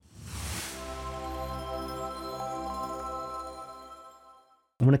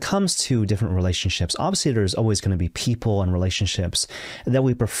when it comes to different relationships, obviously there's always going to be people and relationships that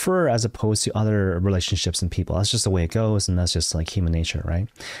we prefer as opposed to other relationships and people. That's just the way it goes, and that's just like human nature, right?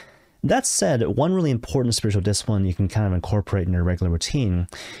 That said, one really important spiritual discipline you can kind of incorporate in your regular routine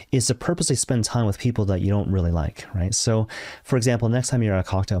is to purposely spend time with people that you don't really like, right? So, for example, next time you're at a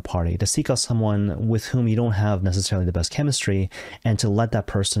cocktail party, to seek out someone with whom you don't have necessarily the best chemistry and to let that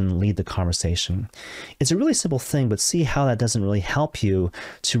person lead the conversation. It's a really simple thing, but see how that doesn't really help you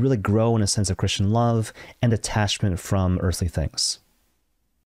to really grow in a sense of Christian love and detachment from earthly things.